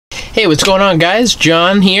Hey, what's going on, guys?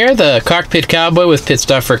 John here, the Cockpit Cowboy with Pit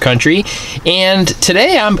Stop for Country, and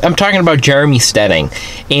today I'm talking about Jeremy Steding,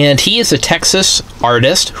 and he is a Texas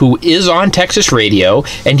artist who is on Texas radio,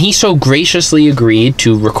 and he so graciously agreed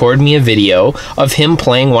to record me a video of him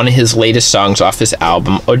playing one of his latest songs off his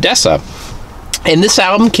album, Odessa. And this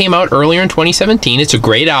album came out earlier in 2017. It's a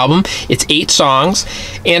great album. It's 8 songs,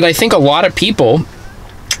 and I think a lot of people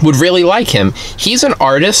would really like him. He's an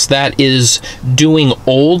artist that is doing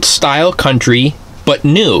old style country but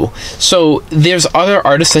new. So there's other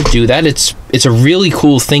artists that do that. It's a really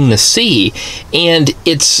cool thing to see, and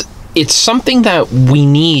it's something that we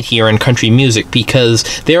need here in country music,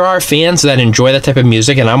 because there are fans that enjoy that type of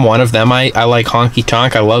music, and I'm one of them. I like honky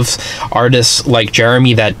tonk. I love artists like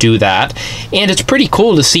Jeremy that do that, and it's pretty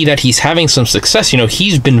cool to see that he's having some success. You know,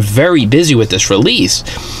 he's been very busy with this release.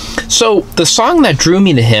 So the song that drew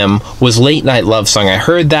me to him was Late Night Love Song. I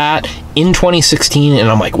heard that in 2016, and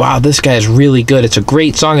I'm like, wow, this guy is really good. It's a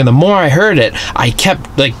great song. And the more I heard it, I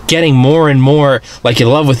kept getting more and more in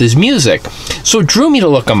love with his music. So it drew me to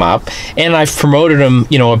look him up, and I've promoted him,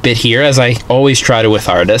 a bit here, as I always try to with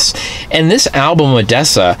artists. And this album,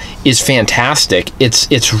 Odessa, is fantastic. It's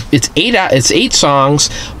 8 songs,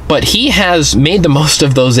 but he has made the most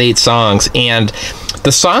of those 8 songs. And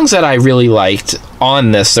the songs that I really liked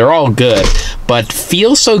on this, they're all good, but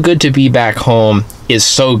Feel So Good to Be Back Home is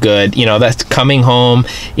so good. That's coming home,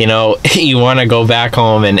 you want to go back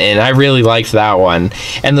home, and I really liked that one.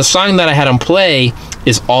 And the song that I had him play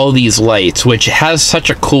is All These Lights, which has such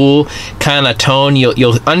a cool kind of tone.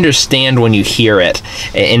 You'll understand when you hear it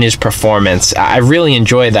in his performance. I really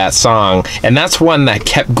enjoyed that song, and that's one that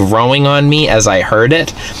kept growing on me as I heard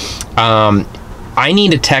it. I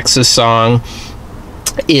Need a Texas Song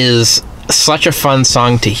is such a fun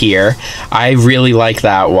song to hear. I really like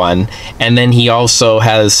that one. And then he also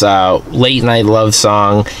has Late Night Love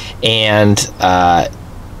Song, and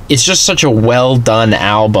it's just such a well done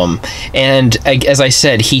album. And as I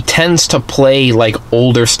said, he tends to play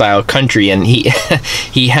older style country, and he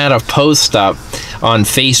he had a post up on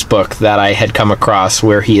Facebook that I had come across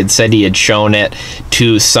where he had said he had shown it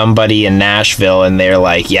to somebody in Nashville, and they're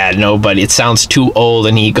like, yeah, nobody, it sounds too old.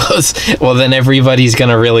 And he goes, well, then everybody's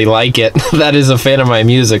gonna really like it that is a fan of my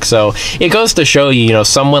music. So it goes to show you,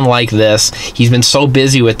 someone like this, he's been so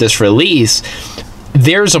busy with this release,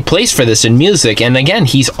 there's a place for this in music. And again,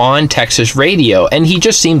 he's on Texas radio, and he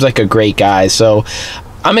just seems like a great guy. So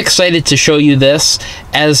I'm excited to show you this,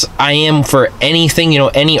 as I am for anything,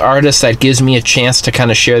 any artist that gives me a chance to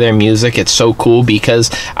kind of share their music. It's so cool,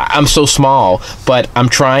 because I'm so small, but I'm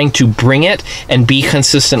trying to bring it and be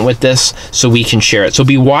consistent with this so we can share it. So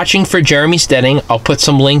be watching for Jeremy Steding. I'll put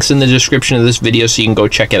some links in the description of this video so you can go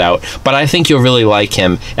check it out. But I think you'll really like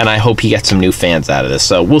him, and I hope he gets some new fans out of this.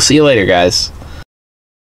 So we'll see you later, guys.